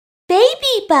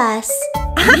BabyBus.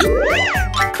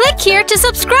 Click here to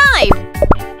subscribe.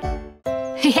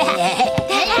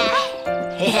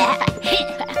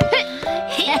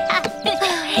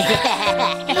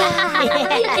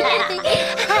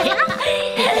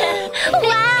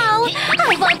 Wow!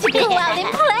 I want to go out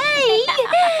and play!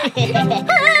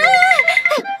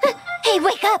 Hey,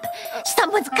 wake up!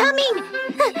 Someone's coming!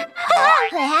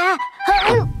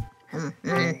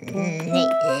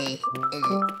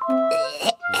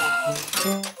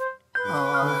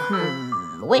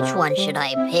 Which one should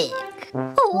I pick?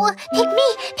 Oh, pick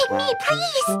me,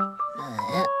 please!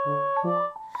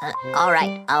 All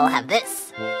right, I'll have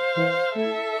this.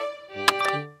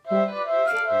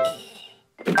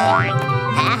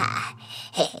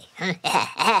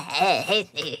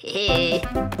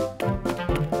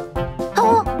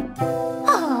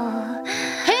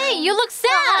 Hey, you look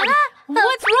sad.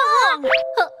 What's wrong?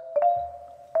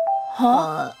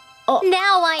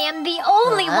 Now I am the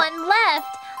only one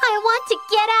left. I want to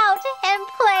get out and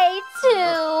play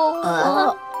too.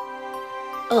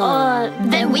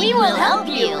 Then we will help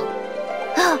you.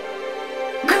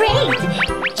 Great!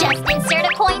 Just insert a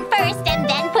coin first and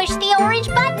then push the orange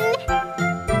button.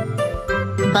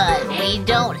 But we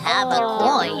don't have a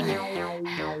coin.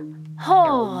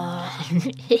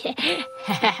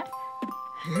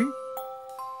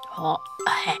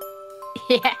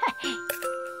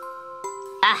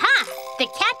 Aha! The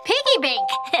cat piggy bank.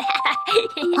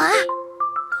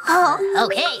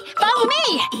 Okay, Follow me.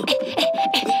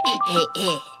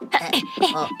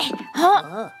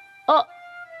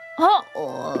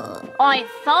 I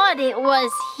thought it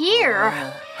was here.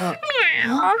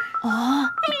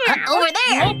 over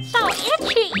there. It's so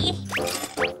itchy.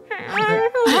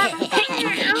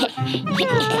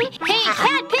 Hey,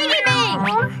 cat piggy bank.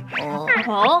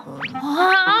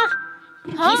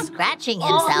 He's scratching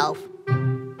himself.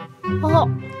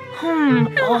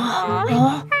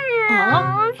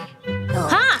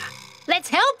 Let's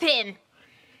help him.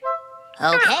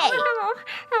 Okay.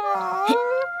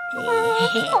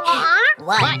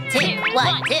 1, 2,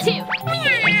 1, 2.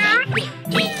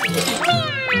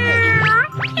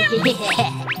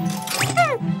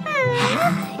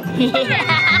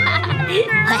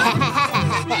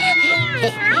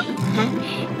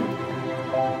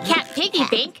 Cat piggy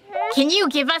bank, can you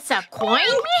give us a coin?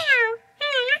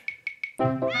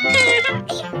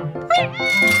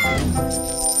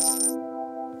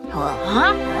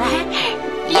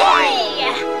 Yay!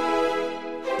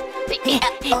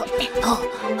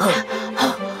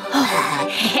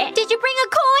 Did you bring a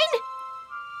coin?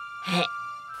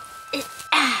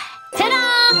 Ta-da!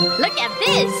 Look at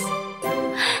this!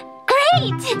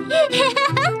 Great!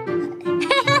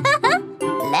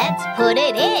 Let's put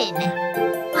it in.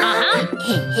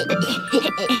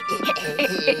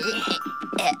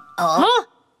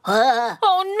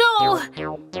 Oh no!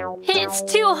 It's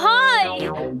too high!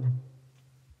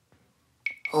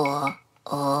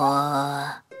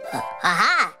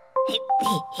 Aha!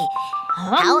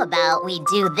 How about we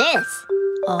do this?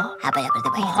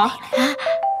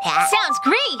 Sounds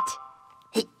great!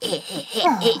 Take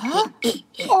it!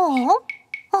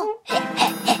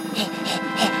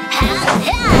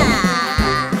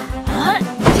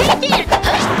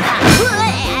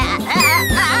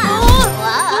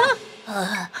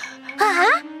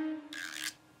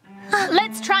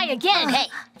 Let's try again.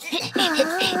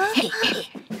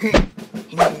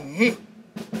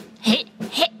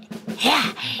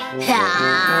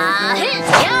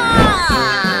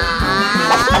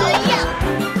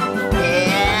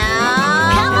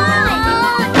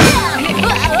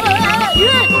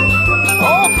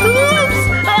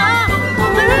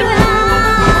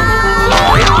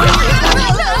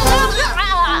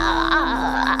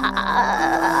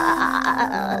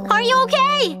 Are you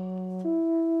okay?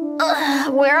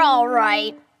 We're all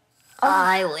right.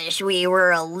 I wish we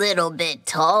were a little bit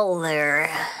taller.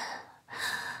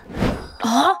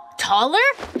 Taller?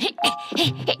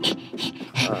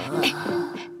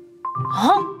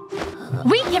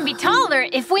 We can be taller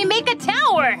if we make a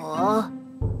tower.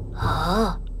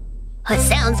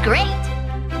 Sounds great.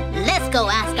 Let's go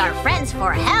ask our friends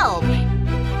for help.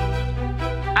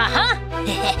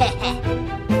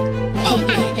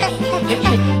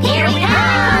 Here we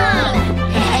come!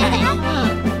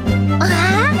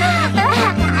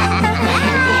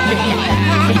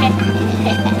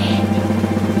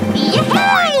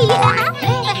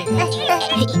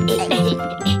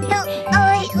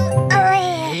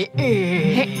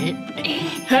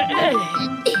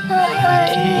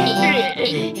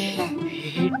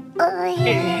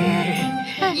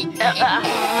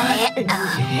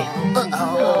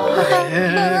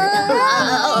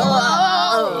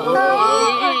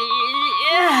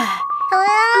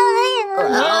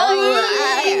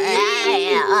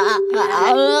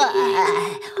 Okay,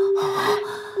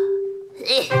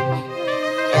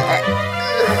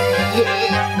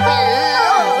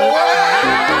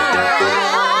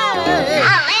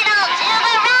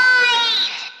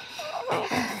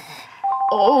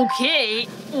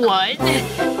 1, 2.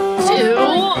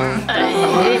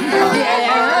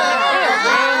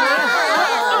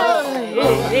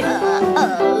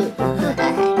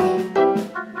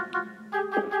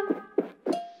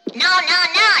 No,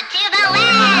 to the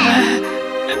left!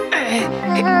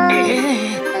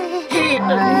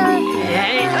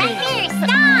 Right here,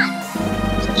 stop!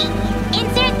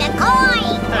 Insert the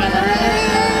coin!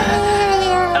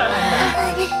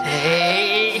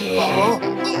 Oh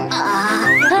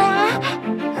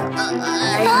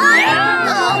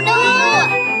no!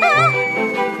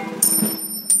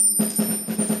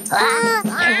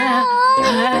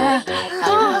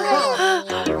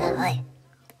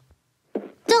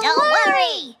 Don't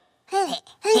worry!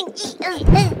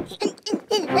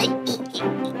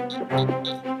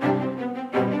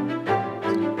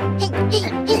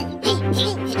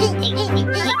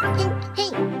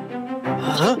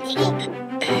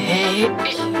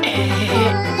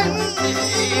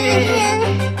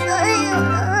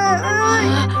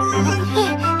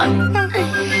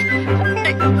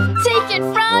 Take it,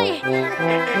 Fry!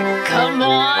 Come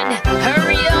on,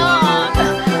 hurry up!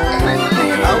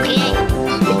 Okay.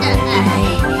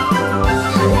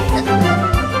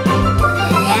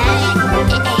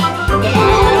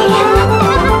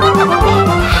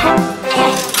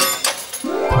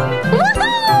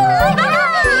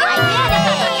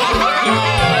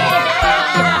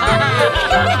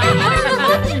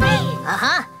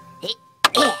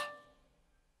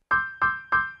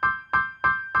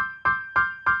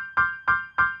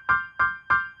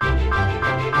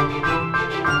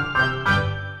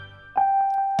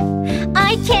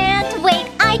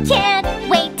 I can't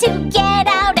wait to get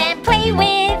out and play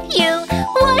with you.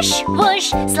 Whoosh, whoosh,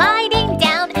 sliding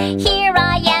down. Here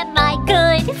I am, my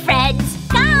good friends.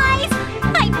 Guys,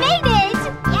 I made it!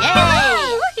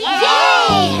 Yay!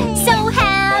 Yay! So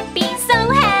happy,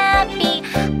 so happy.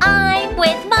 I'm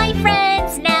with my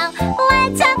friends now.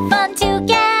 Let's have fun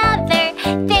together.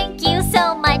 Thank you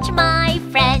so much, my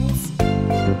friends.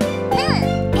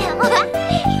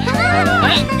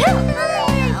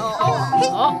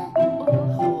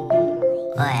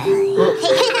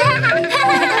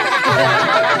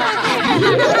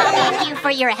 Thank you for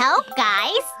your help,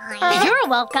 guys. You're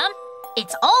welcome.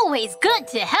 It's always good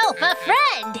to help a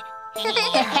friend.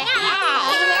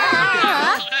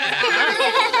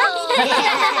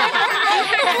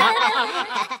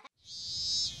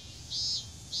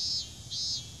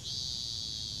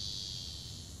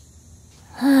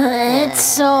 It's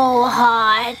so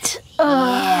hot.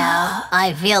 Yeah,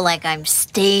 I feel like I'm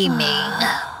steaming.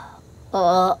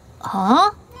 Huh?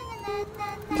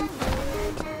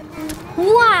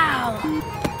 Wow!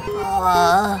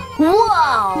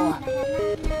 Whoa!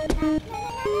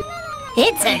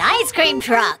 It's an ice cream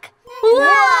truck.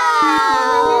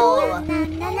 Wow!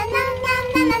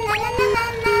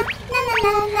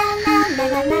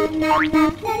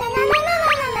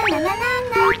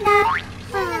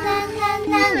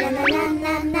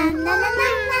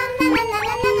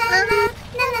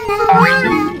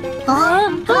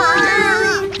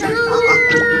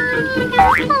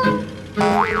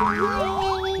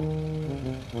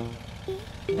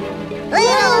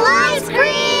 Little ice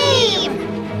cream!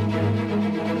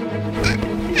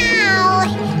 Ow!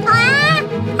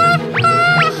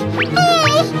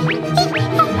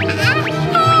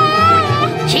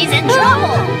 She's in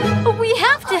trouble! We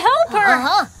have to help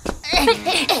her!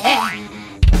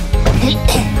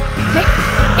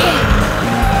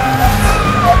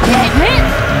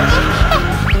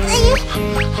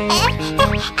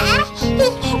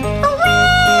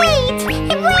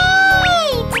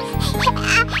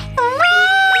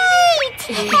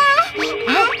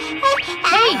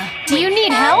 Hey, do you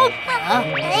need help?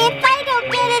 If I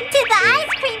don't get into the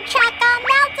ice cream truck, I'll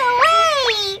melt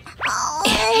away.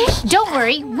 Don't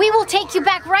worry, we will take you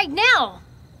back right now.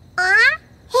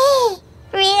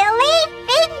 Really?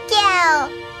 Thank you.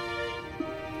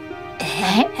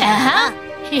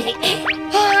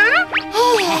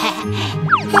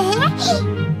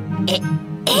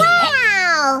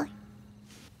 Wow!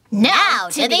 Now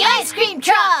to the ice cream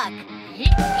truck!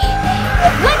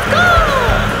 Let's go!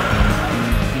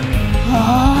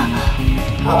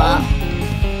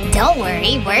 Don't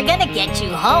worry, we're gonna get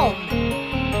you home.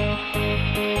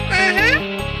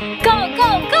 Go, go,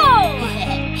 go!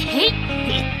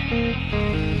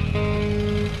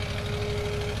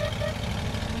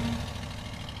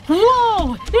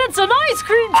 Whoa! It's an ice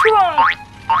cream truck!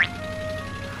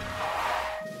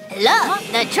 Look,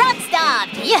 the truck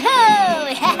stopped!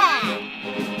 Yoo-hoo!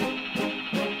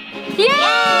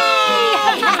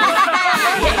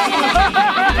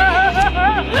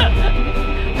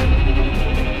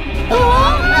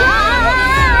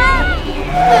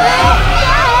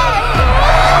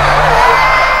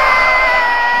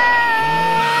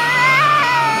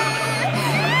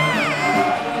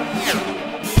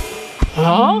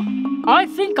 Huh? I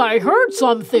think I heard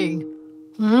something.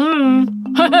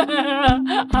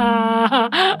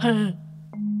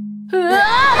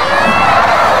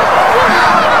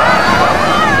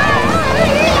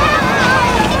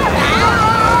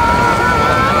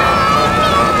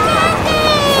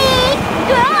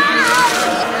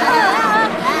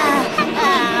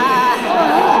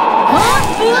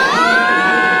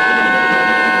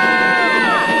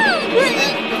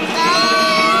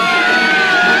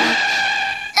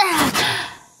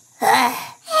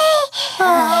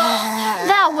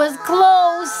 That was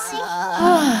close.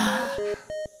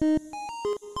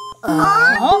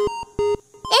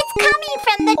 It's coming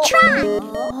from the trunk.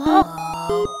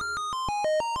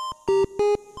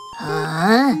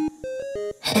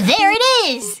 There it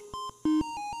is!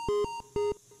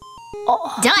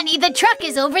 Donnie, the truck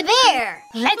is over there!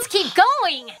 Let's keep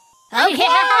going! Okay!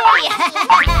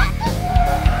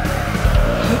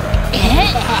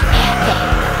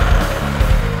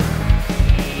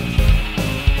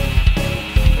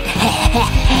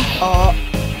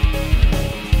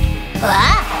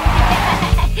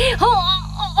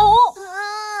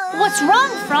 What's wrong,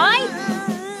 Fry?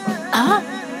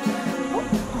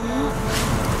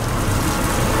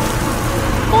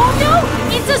 Oh no!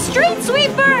 It's a street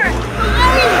sweeper!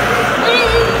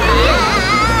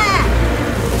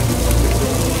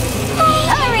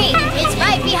 Hurry! It's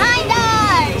right behind us!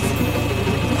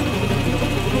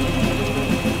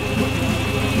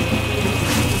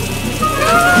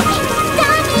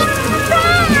 Donnie,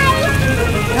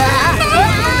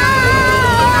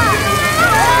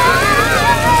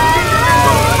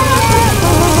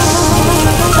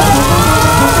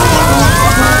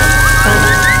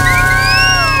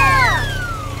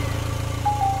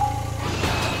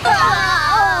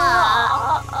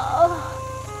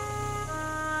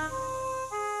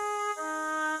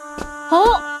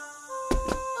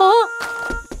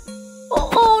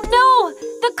 Oh no!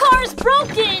 The car's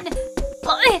broken!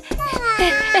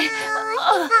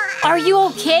 Are you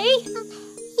okay?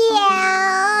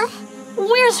 Yeah.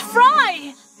 Where's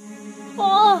Fry?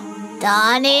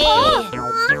 Donnie!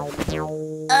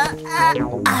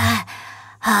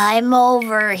 I'm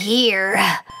over here.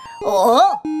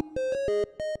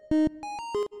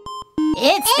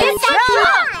 It's the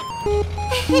truck!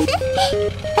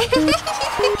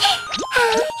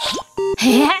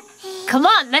 Come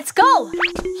on, let's go!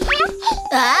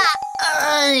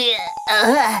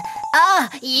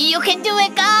 You can do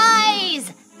it,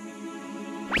 guys!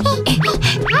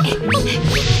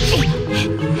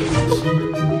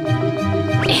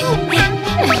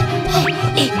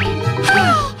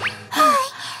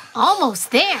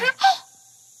 Almost there.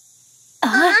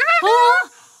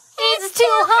 It's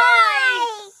too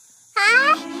high!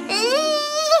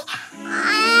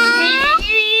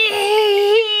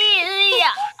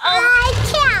 I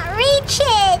can't reach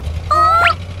it.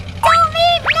 Don't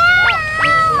leave now.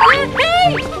 Hey,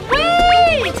 wait!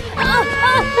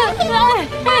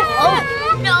 Oh,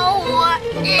 no!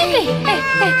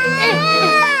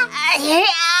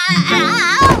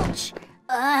 Ouch!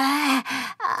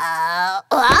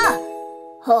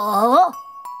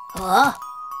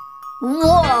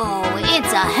 Whoa,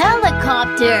 it's a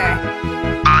helicopter!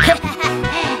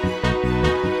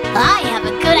 I have a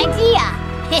good idea!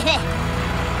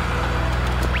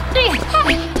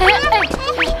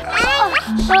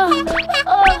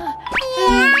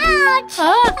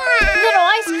 Little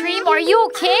ice cream, are you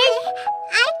okay?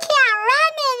 I can't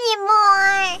run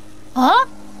anymore. Huh?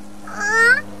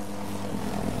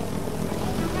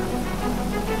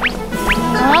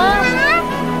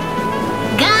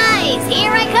 Guys,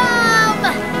 here I come!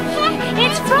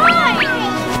 It's Fry!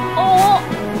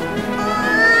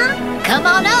 Come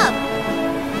on up!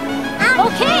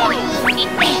 Okay!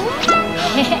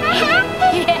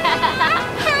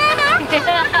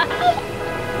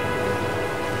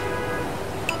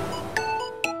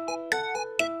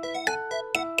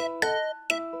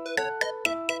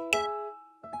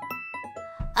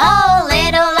 Oh,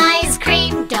 little ice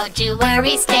cream, don't you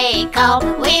worry, stay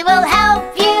calm. We will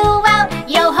help you out.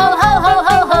 Yo ho ho ho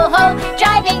ho ho ho.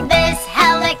 Driving this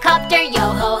helicopter. Yo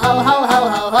ho ho ho ho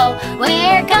ho ho.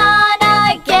 We're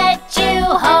gonna get you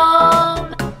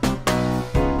home.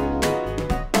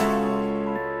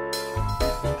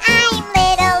 I'm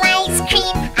little ice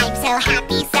cream. I'm so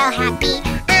happy, so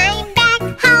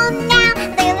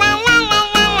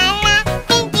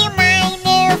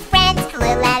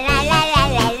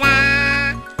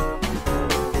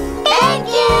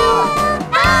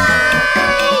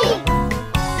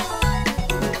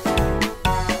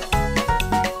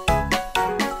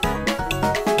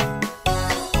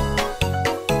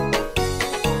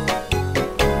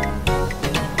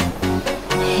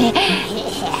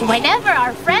Whenever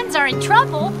our friends are in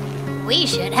trouble, we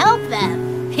should help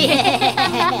them.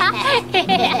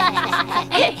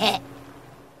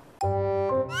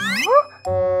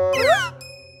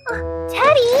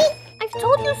 Teddy, I've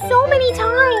told you so many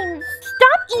times.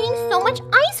 Stop eating so much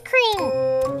ice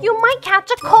cream. You might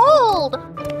catch a cold.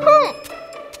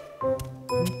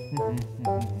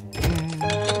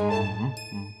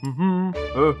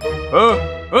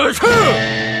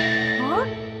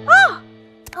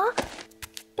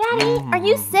 Daddy, are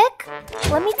you sick?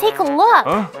 Let me take a look.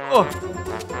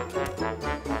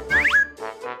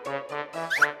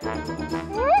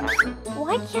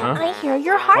 Why can't I hear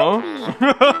your heartbeat?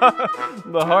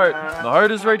 The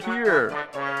heart is right here.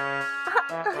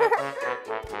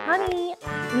 Honey,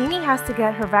 Mimi has to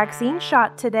get her vaccine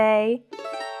shot today.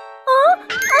 No!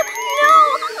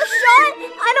 A shot!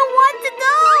 I don't want to go!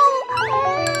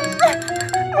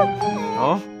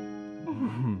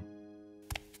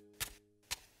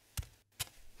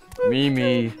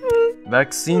 Mimi,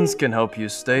 vaccines can help you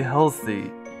stay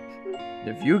healthy.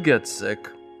 If you get sick,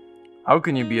 how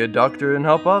can you be a doctor and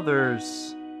help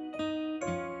others?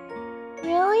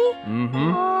 Really?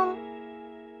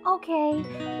 Okay,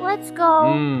 let's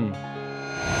go.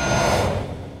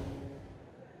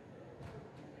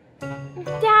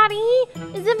 Daddy,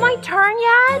 is it my turn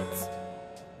yet?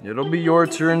 It'll be your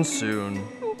turn soon.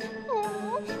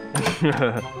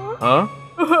 Huh?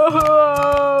 I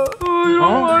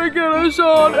don't want to get a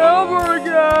shot ever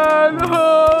again.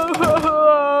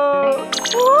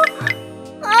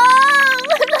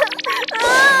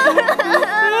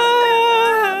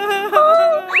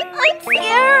 I'm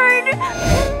scared.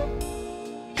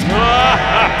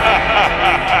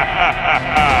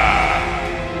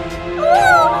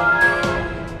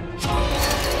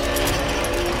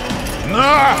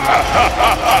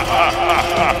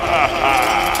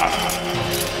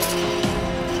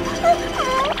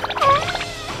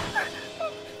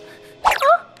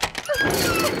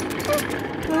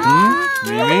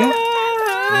 Mimi?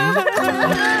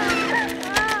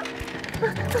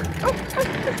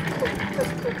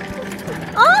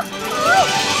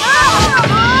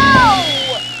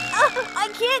 I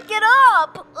can't get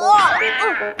up. Oh,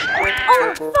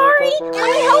 sorry. Let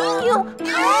me help you.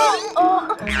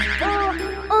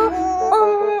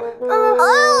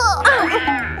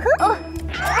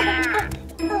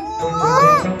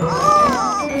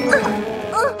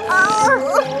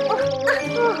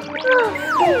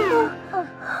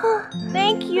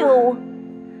 Thank you.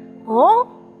 Oh?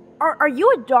 Are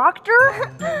you a doctor?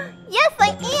 Yes,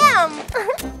 I am.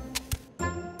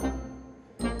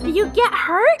 Did you get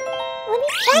hurt? Let me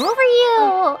check for you.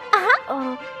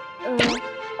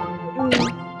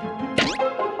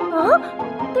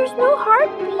 There's no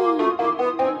heartbeat.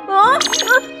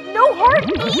 No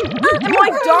heartbeat? Am I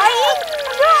dying?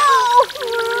 No!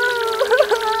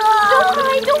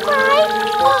 Don't cry.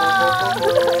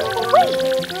 Wait,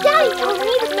 Daddy told me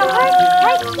there's no heartbeat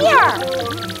right here.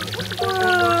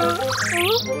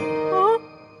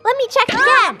 Let me check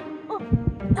again. Oh,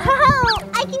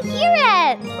 I can hear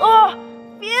it. Oh,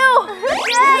 phew!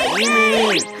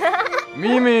 Mimi!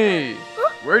 Mimi!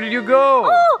 Where did you go?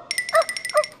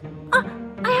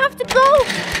 I have to go.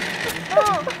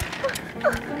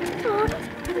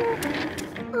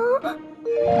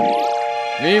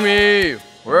 Mimi!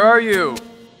 Where are you?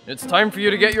 It's time for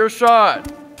you to get your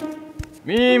shot.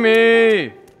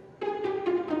 Mimi!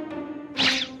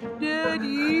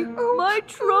 Daddy, my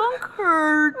trunk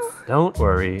hurts. Don't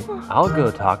worry, I'll go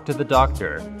talk to the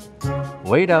doctor.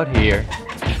 Wait out here.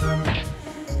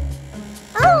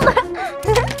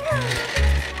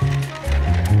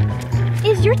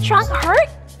 Is your trunk hurt?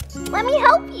 Let me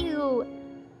help you.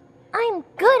 I'm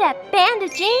good at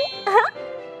bandaging.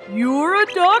 You're a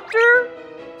doctor?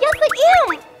 Yes, I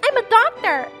am. I'm a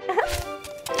doctor.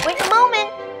 Wait a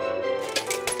moment.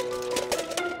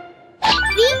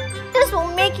 See? This will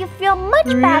make you feel much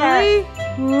better.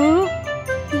 Really?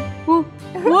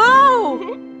 Whoa!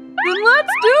 Then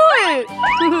let's do it!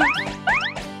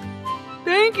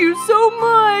 Thank you so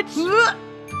much!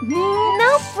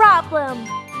 No problem.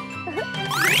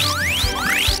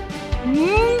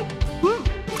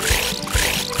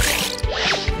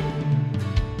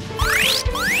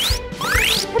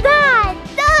 Ta-da!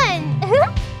 Done!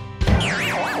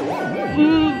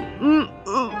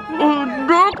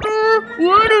 Doctor,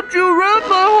 why did you wrap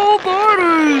my whole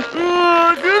body?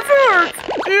 This hurts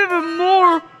even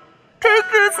more. Take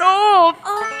this off.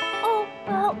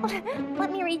 Well, let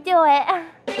me redo it.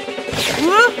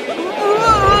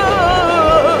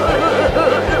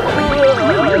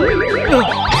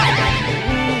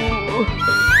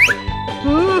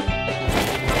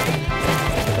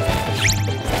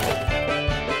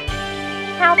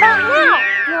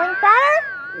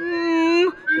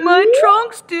 My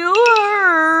trunk still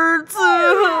hurts.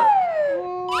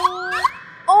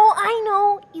 Oh, I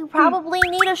know. You probably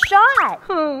need a shot.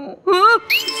 Shot?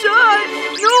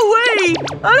 No way!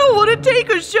 I don't want to take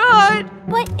a shot.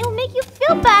 But it'll make you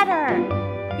feel better.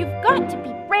 You've got to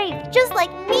be brave, just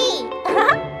like me.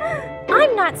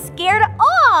 I'm not scared at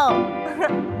all.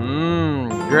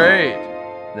 Great.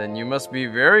 Then you must be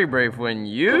very brave when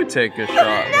you take a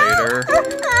shot later.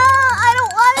 I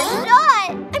don't want a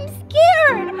shot. I'm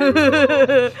scared.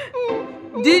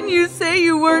 Didn't you say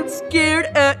you weren't scared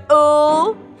at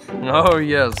all? Oh,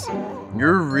 yes.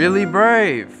 You're really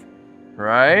brave.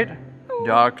 Right?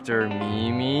 Dr.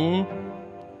 Mimi?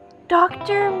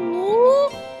 Dr. Mimi?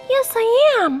 Yes,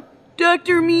 I am.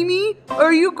 Dr. Mimi,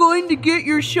 are you going to get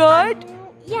your shot?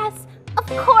 Yes, of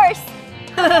course.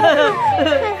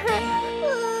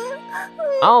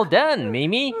 All done,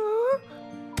 Mimi.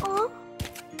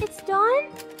 It's done?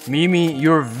 Mimi,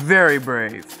 you're very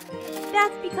brave.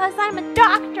 That's because I'm a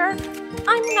doctor.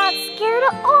 I'm not scared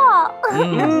at all.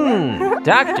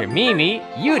 Dr. Mimi,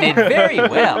 you did very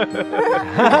well.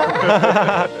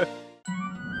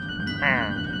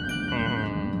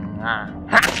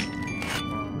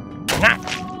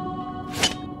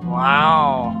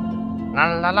 Wow. La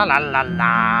la la la la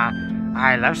la.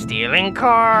 I love stealing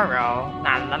coral.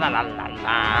 La la la la la la.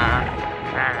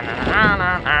 Na na na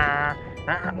na na.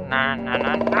 Na na na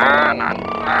na na.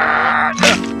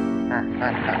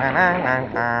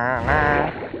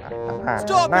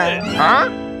 Stop it! Huh?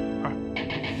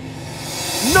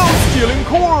 No stealing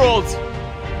corals!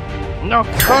 No,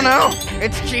 oh no!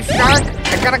 It's Chief Shark!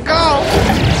 I gotta go!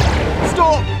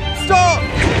 Stop! Stop!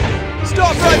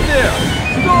 Stop right there!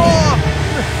 Stop!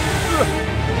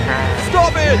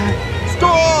 Stop it!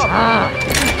 Stop!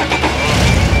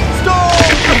 Stop!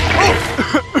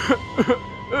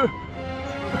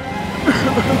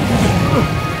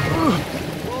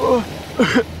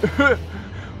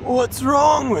 What's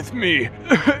wrong with me?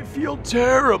 I feel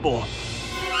terrible.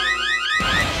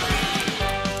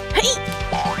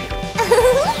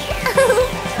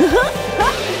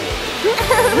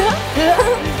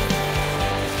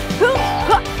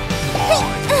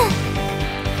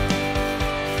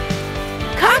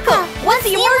 Kaka, what's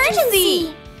the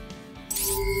emergency?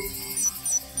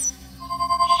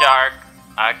 Shark,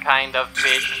 a kind of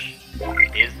fish,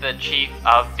 is the chief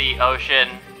of the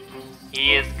ocean.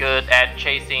 He is good at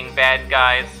chasing bad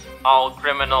guys. All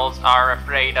criminals are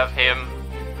afraid of him.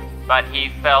 But he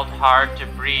felt hard to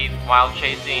breathe while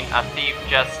chasing a thief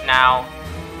just now.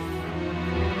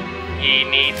 He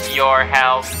needs your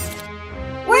help.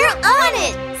 We're on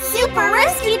it! Super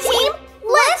Rescue Team,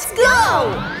 let's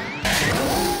go!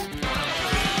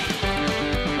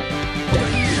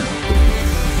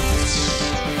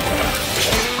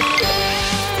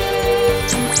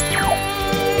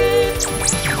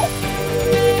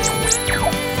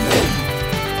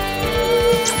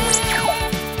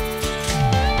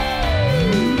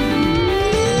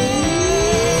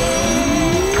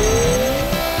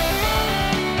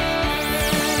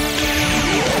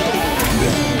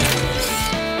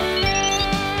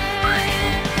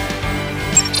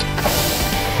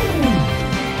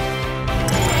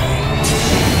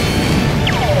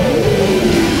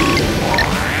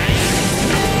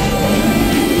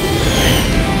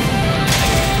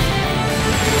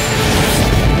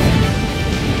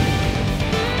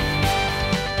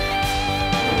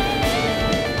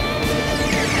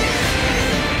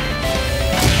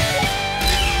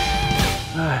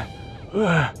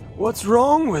 What's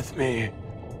wrong with me?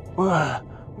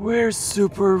 Where's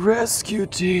Super Rescue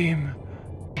Team?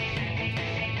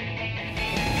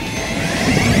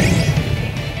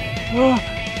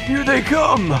 Here they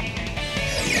come!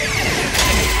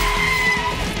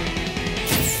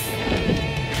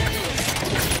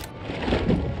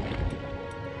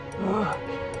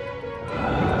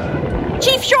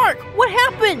 Chief Shark, what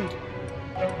happened?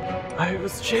 I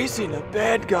was chasing a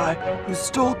bad guy who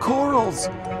stole corals,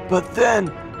 but then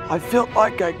I felt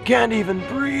like I can't even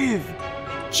breathe.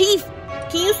 Chief,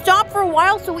 can you stop for a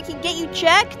while so we can get you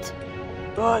checked?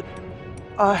 But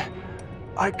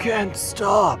I can't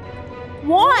stop.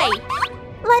 Why?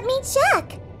 Let me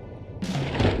check.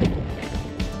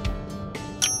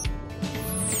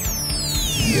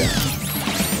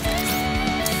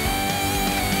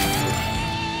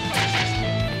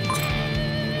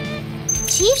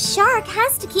 Chief Shark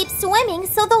has to keep swimming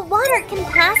so the water can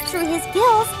pass through his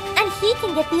gills and he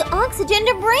can get the oxygen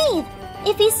to breathe.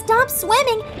 If he stops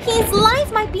swimming, his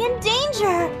life might be in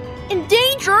danger. In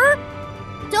danger?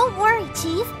 Don't worry,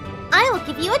 Chief. I will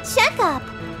give you a checkup.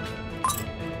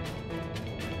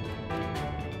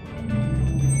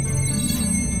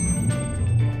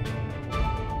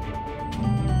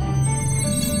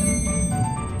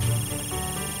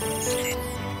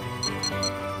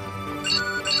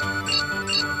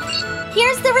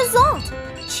 the result.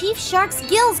 Chief Shark's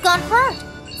gills got hurt,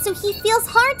 so he feels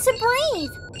hard to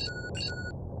breathe.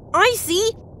 I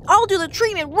see. I'll do the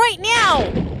treatment right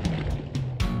now.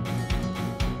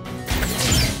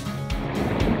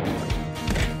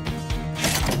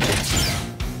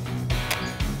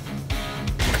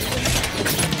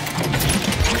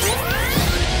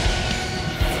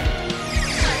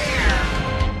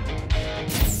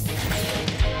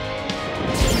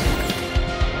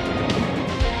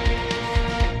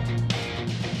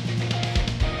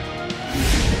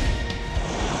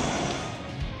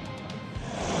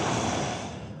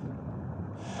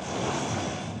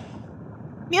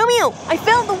 Mew Mew, I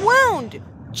found the wound!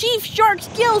 Chief Shark's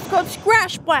gills got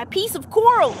scratched by a piece of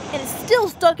coral and is still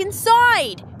stuck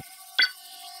inside.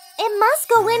 It must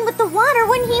go in with the water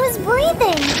when he was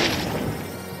breathing.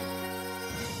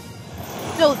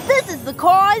 So this is the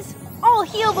cause? I'll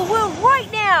heal the wound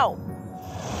right now.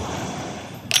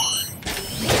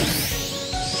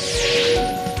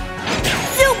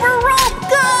 Super rope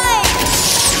gun!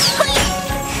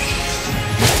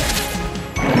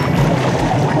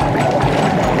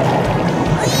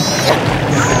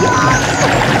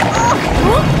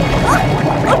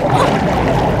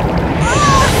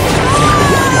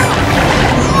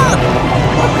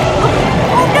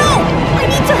 Oh no! I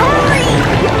need to hurry!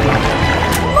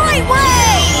 My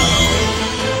way!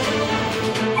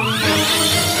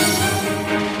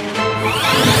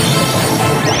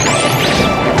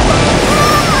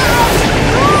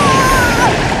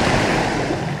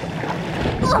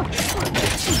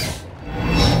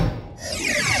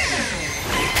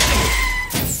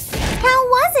 How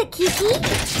was it, Kiki?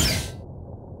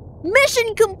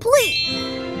 Mission complete!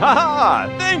 Haha!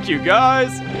 Thank you,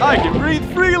 guys! I can breathe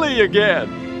freely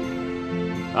again!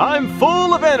 I'm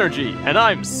full of energy, and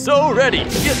I'm so ready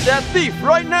to get that thief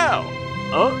right now!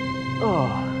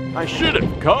 I should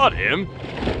have caught him!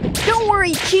 Don't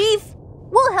worry, Chief!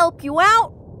 We'll help you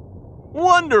out!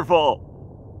 Wonderful!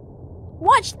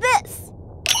 Watch this!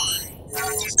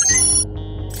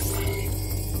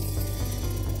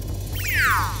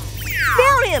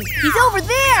 Found him! He's over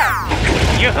there!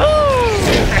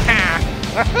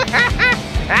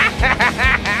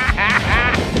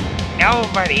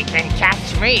 Nobody can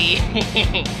catch me.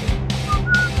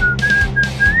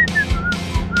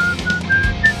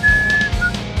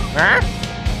 Huh?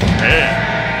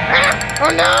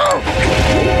 Oh no!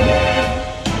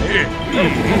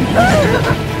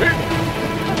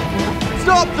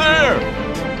 Stop there!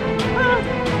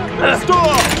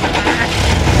 Stop!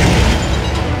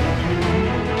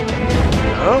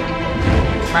 Huh?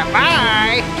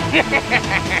 Bye-bye!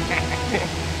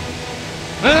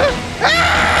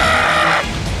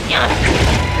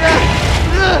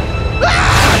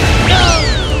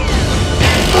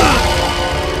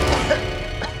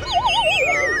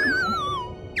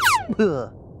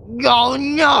 Oh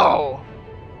no!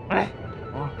 I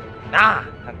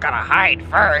gotta hide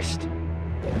first.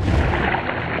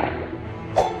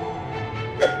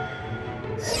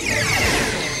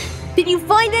 Did you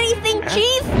find anything,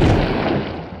 Chief?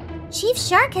 Chief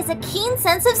Shark has a keen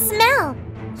sense of smell.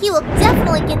 He will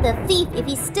definitely get the thief if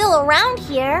he's still around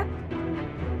here.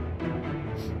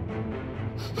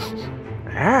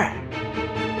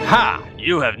 Ha!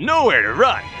 You have nowhere to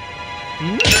run!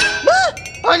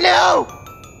 Oh no!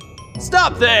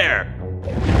 Stop there!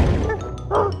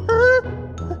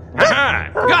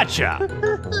 Haha! Gotcha!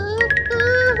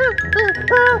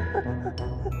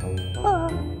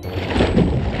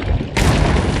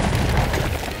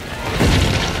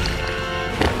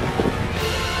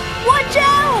 Watch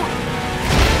out!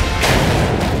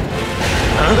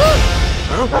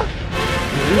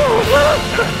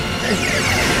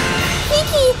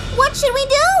 Kiki, what should we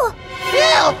do?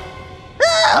 Help!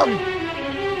 Help!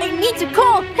 I need to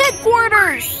call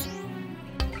headquarters!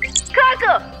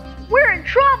 Kaka! We're in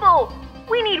trouble!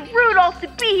 We need Rudolph to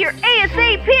be here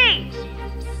ASAP!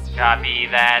 Copy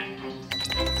that.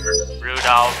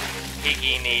 Rudolph,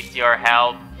 Kiki needs your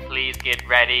help. Please get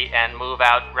ready and move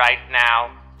out right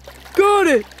now. Got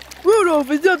it! Rudolph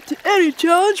is up to any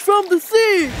challenge from the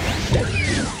sea!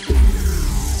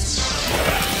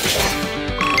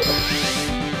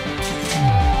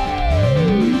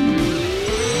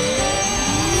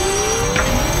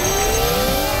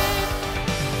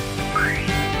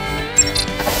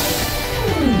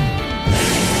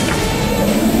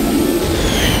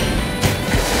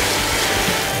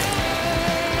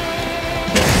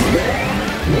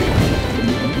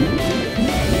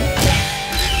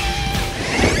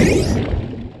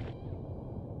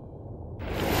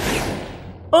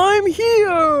 I'm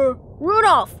here!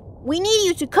 Rudolph, we need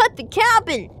you to cut the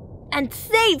cabin and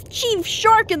save Chief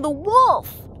Shark and the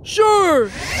wolf. Sure!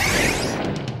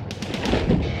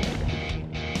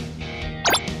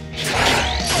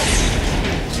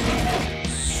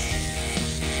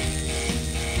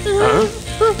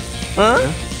 Huh?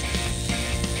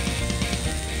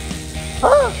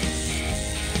 Huh?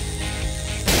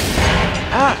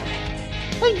 Ah!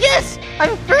 Yes!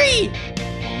 I'm free!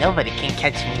 Nobody can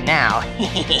catch me now.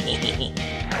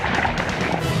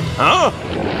 Huh?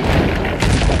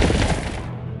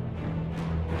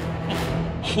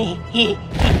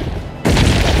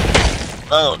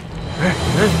 Oh.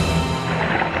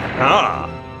 Ah.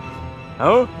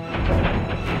 Oh?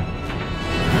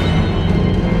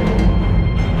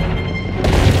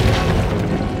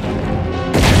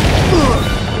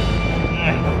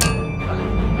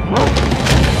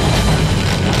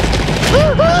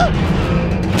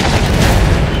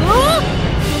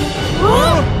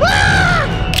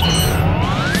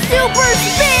 Super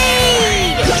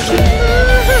speed!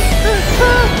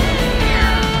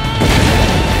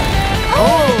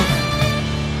 Oh!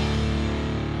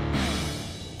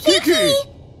 Kiki!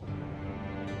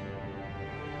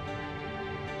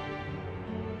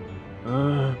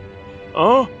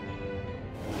 Oh?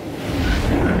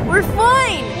 We're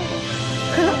fine!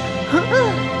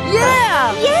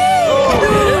 Yeah!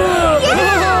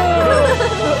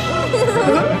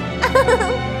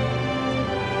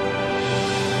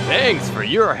 Thanks for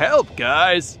your help,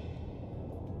 guys.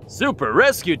 Super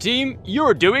Rescue Team,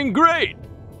 you're doing great.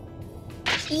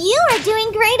 You are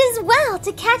doing great as well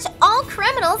to catch all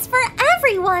criminals for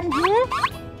everyone.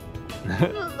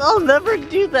 I'll never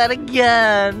do that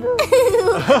again.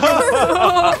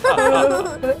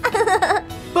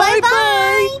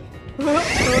 Bye-bye.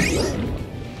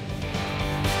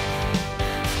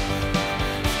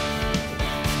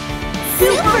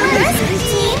 Super Rescue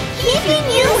Team, keeping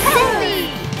you healthy.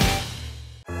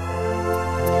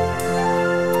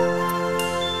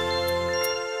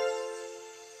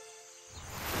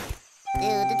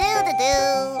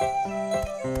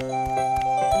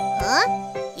 Huh?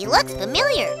 He looks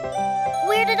familiar.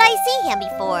 Where did I see him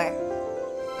before?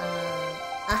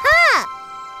 Aha!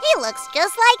 He looks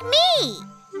just like me.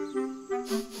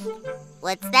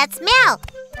 What's that smell?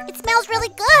 It smells really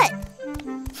good.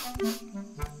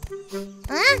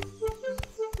 Huh?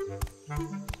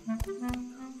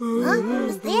 Huh?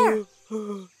 Who's there?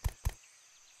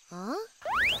 Huh?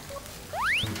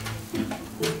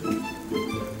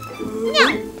 No,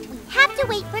 we have to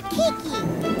wait for Kiki.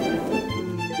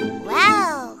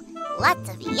 Wow, lots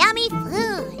of yummy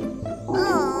food.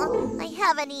 Oh, I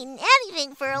haven't eaten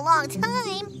anything for a long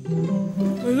time.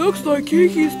 It looks like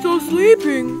Kiki's still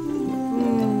sleeping.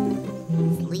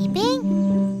 Sleeping?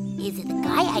 Is it the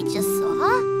guy I just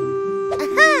saw?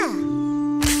 Aha!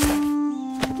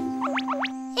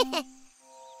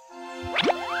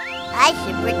 I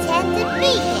should pretend to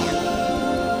be him.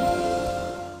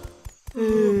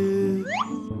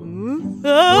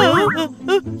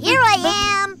 Here I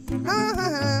am.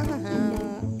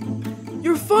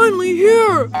 You're finally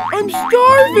here! I'm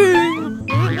starving!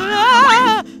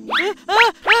 Huh?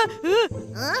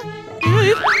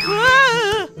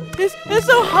 It's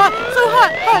so hot, so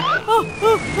hot!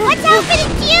 Watch out for the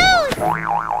juice!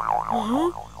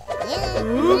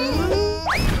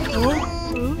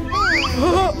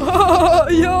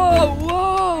 Yeah,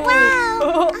 whoa!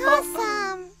 Wow,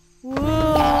 awesome!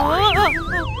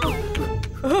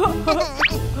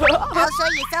 I'll show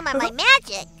you some of my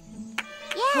magic.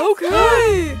 Yes.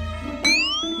 Okay!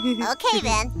 Okay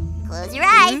then, close your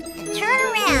eyes and turn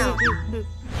around.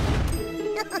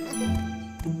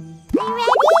 Are you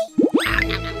ready?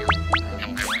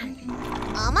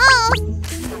 Almost.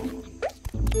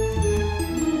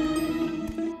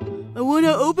 I want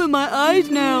to open my eyes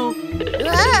now.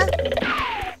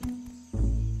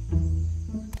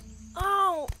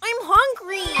 Oh, I'm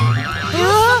hungry.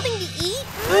 There's something to eat?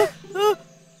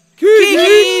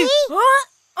 Kiki! Huh?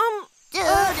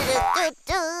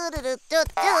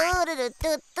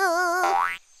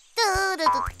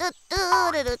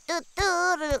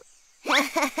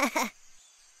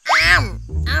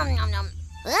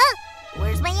 Huh?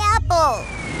 Where's my apple?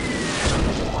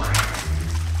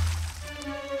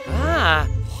 Ah,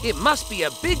 it must be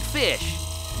a big fish.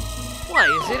 Why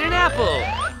is it an apple?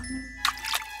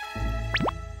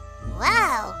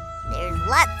 Wow, there's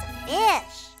lots of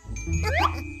fish.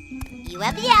 You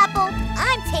have the apple,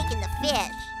 I'm taking the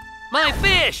fish. My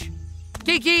fish!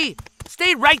 Kiki,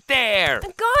 stay right there!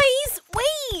 Guys,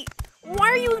 wait! Why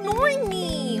are you ignoring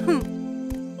me?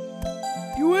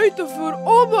 You ate the food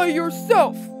all by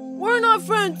yourself. We're not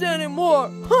friends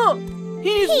anymore, huh?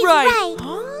 He's right.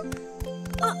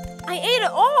 Huh? I ate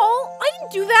it all. I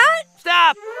didn't do that.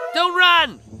 Stop! Don't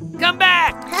run! Come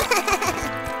back!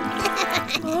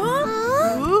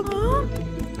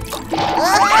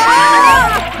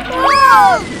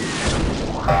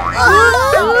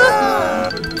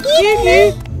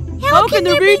 Kiki! How can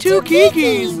there be two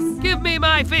Kikis? Give me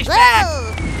my fish back!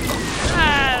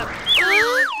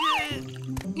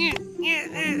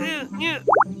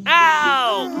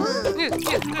 Ow!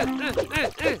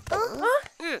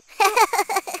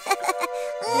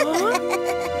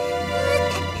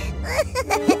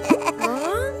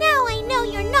 Now I know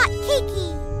you're not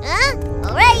Kiki. Huh?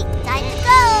 All right, time to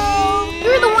go.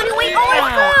 You're the one who ate all our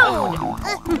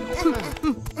food!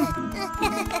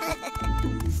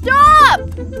 Stop!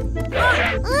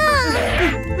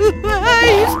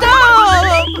 Hey, stop!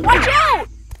 Watch out!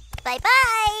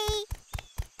 Bye-bye.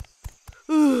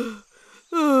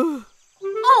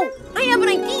 Oh, I have an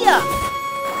idea!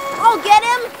 I'll get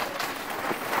him!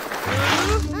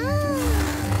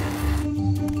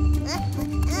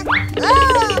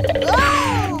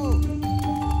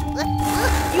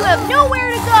 You have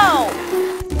nowhere to go!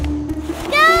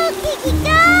 Go, Kiki,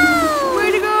 go! Way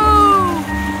to go!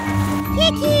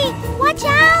 Kiki, watch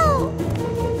out!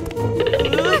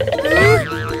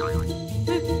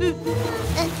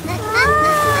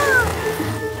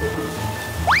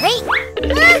 Wait!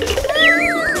 Kiki!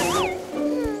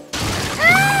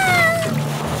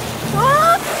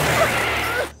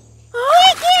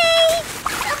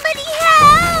 Somebody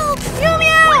help! Meow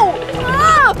meow!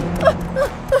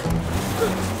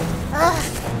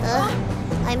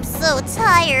 I'm so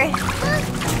tired.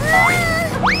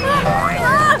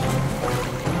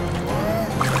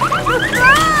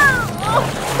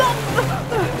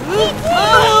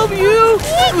 I'll help you!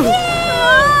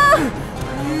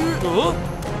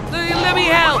 Let me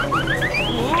help!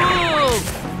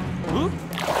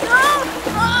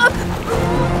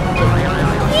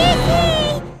 Kiki!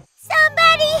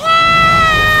 Somebody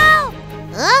help!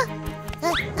 Huh?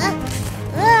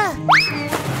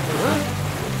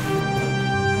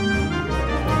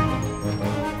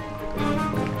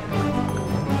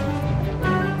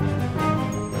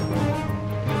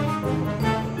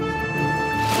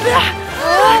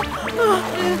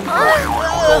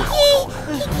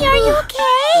 Kiki, are you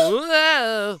okay?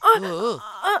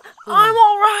 I'm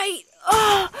all right.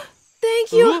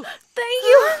 Thank you. Thank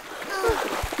you.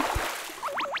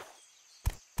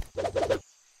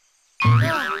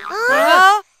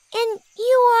 And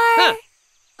you are... Huh.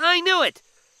 I knew it!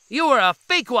 You were a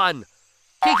fake one!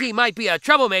 Kiki might be a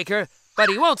troublemaker, but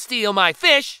he won't steal my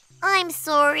fish! I'm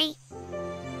sorry.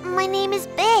 My name is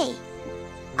Bay.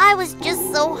 I was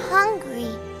just so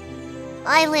hungry.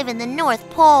 I live in the North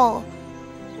Pole.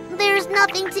 There's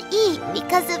nothing to eat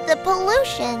because of the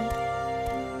pollution.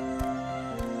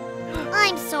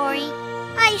 I'm sorry.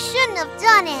 I shouldn't have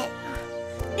done it.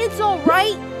 It's all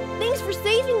right. Thanks for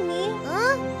saving me.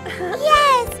 Huh?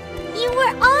 Yes, you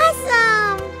were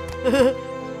awesome.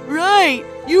 Right,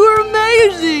 you were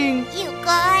amazing. You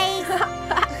guys.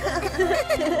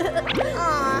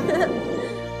 Aw.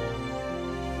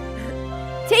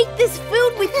 Take this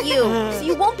food with you so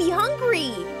you won't be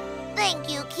hungry. Thank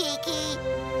you, Kiki.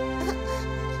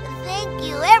 Thank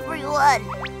you, everyone.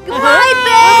 Goodbye,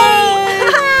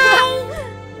 Babe.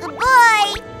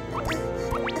 Goodbye.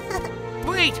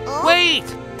 Wait, wait!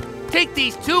 Take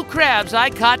these 2 crabs I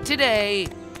caught today.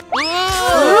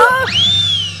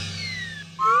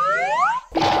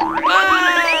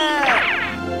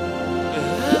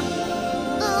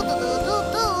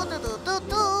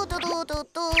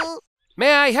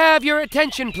 May I have your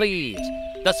attention, please?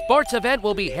 The sports event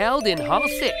will be held in Hall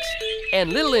 6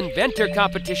 and Little Inventor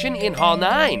competition in Hall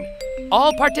 9.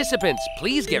 All participants,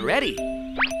 please get ready.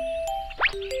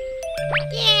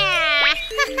 Yeah!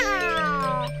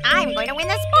 I'm going to win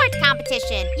the sports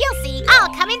competition. You'll see,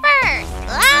 I'll come in first.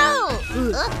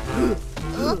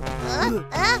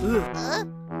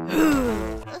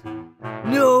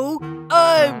 No,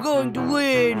 I'm going to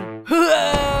win.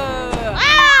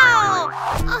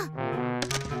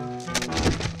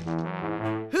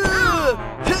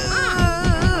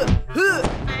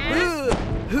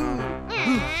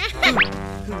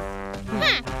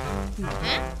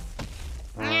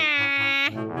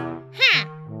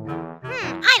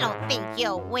 I don't think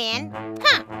you'll win.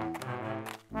 Huh.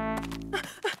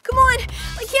 Come on,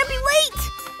 I can't be late.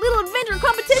 Little Inventor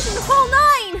competition in Hall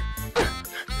 9.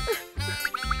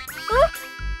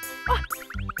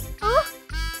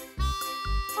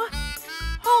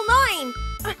 Hall 9.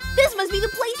 This must be the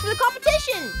place for the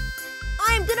competition.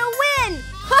 I'm gonna win.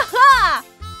 Ha ha!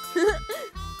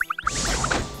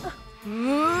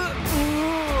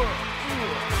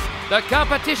 The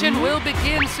competition will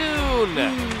begin soon.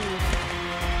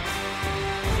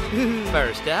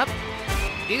 First up,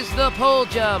 is the pole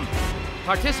jump.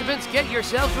 Participants, get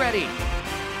yourselves ready.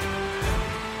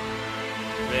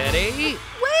 Ready?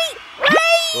 Wait!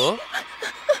 Oh?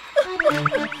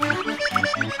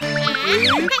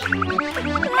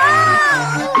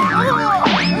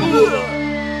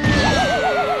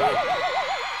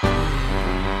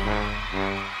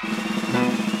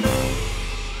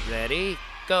 Ready?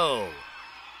 Go.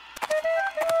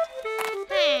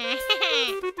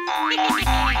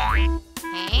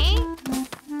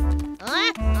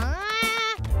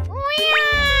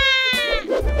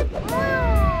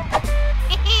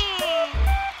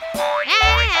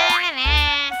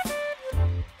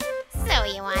 So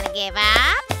you want to give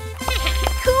up?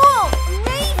 Cool!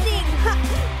 Amazing!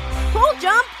 Pole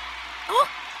jump! Oh!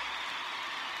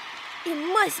 It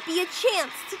must be a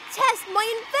chance to test my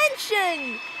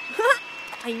invention!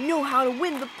 I know how to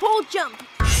win the pole jump!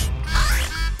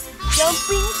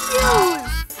 Jumping shoes!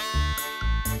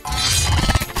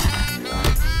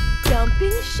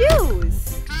 Jumping shoes!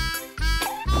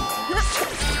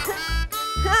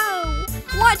 Oh,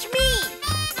 watch me!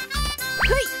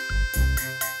 Hey.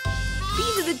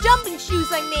 These are the jumping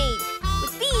shoes I made.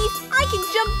 With these, I can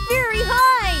jump very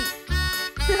high.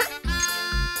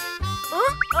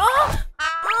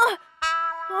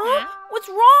 What's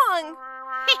wrong?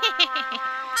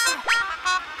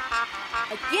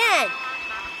 Again.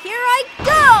 Here I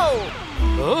go.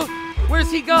 Huh?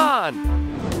 Where's he gone?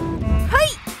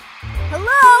 Hey.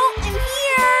 Hello, I'm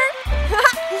here.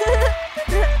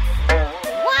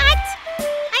 What?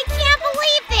 I can't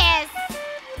believe this.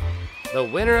 The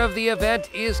winner of the event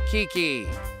is Kiki.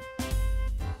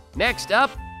 Next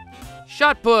up,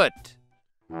 shot put.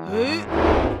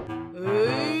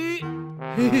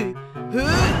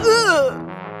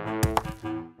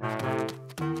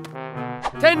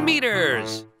 10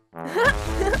 meters.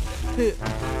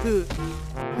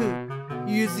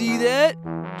 You see that?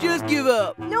 Just give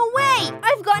up. No way!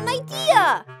 I've got an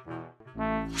idea!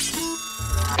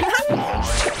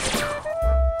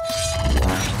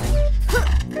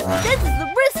 This is the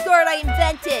wrist guard I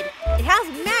invented. It has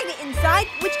a magnet inside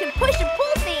which can push and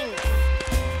pull things.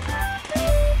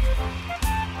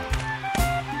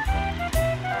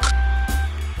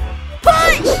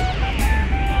 Punch!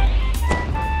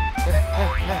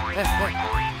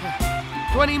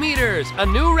 20 meters, a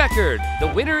new record. The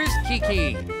winner is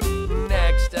Kiki.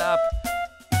 Next up,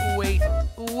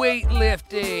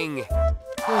 weightlifting.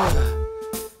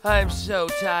 I'm so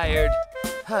tired.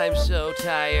 I'm so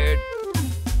tired.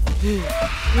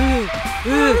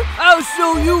 I'll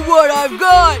show you what I've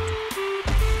got.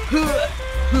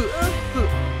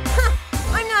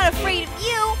 I'm not afraid of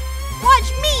you.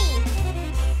 Watch me.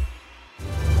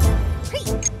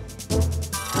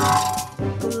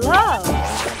 Glove.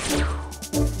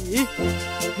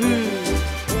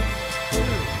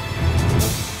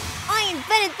 I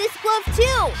invented this glove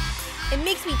too. It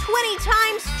makes me 20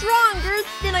 times stronger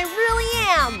than I really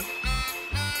am.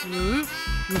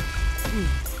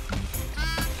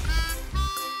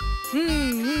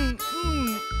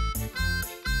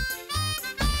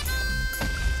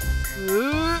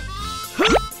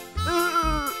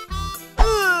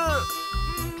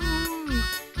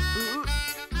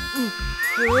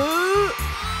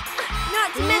 Not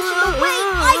to mention the weight,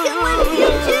 I can lift you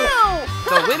too!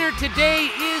 The winner today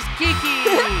is Kiki!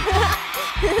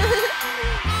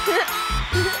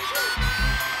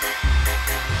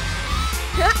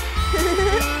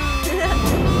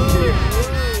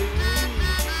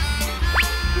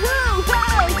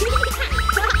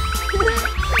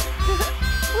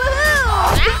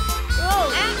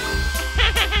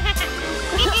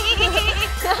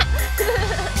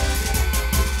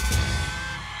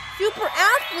 Super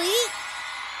athlete?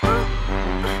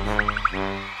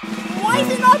 Why is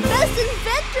it not best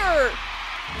inventor?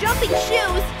 Jumping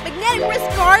shoes, magnetic wrist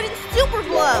guard, and super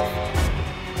glove.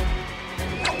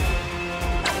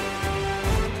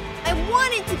 I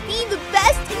wanted to be the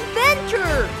best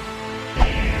inventor.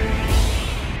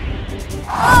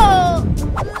 Oh!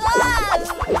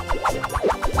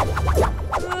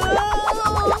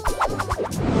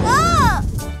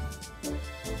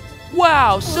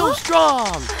 Wow, so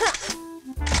strong!